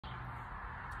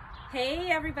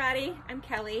Hey everybody, I'm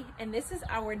Kelly, and this is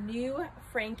our new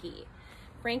Frankie.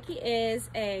 Frankie is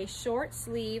a short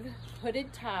sleeve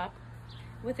hooded top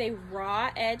with a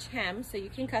raw edge hem, so you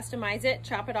can customize it,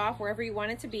 chop it off wherever you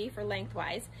want it to be for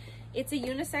lengthwise. It's a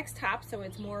unisex top, so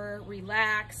it's more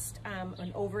relaxed,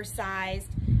 an oversized,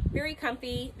 very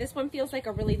comfy. This one feels like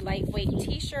a really lightweight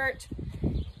t-shirt.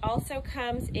 Also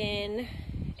comes in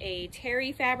a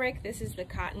terry fabric. This is the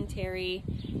cotton terry,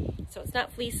 so it's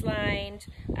not fleece lined.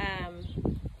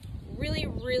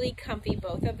 Really comfy,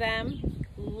 both of them.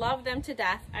 Love them to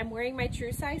death. I'm wearing my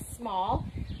true size small.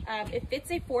 It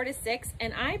fits a 4 to 6,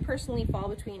 and I personally fall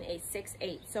between a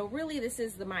 6-8. So really this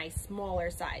is my smaller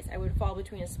size. I would fall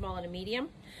between a small and a medium,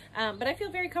 but I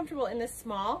feel very comfortable in this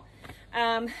small.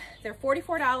 They're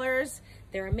 $44.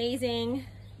 They're amazing.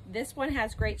 This one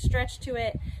has great stretch to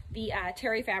it. The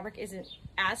terry fabric isn't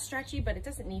as stretchy, but it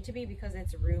doesn't need to be because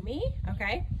it's roomy,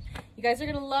 okay? You guys are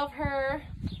gonna love her.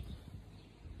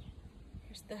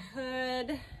 Here's the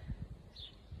hood.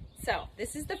 So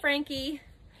this is the Frankie.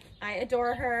 I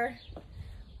adore her.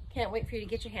 Can't wait for you to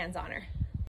get your hands on her.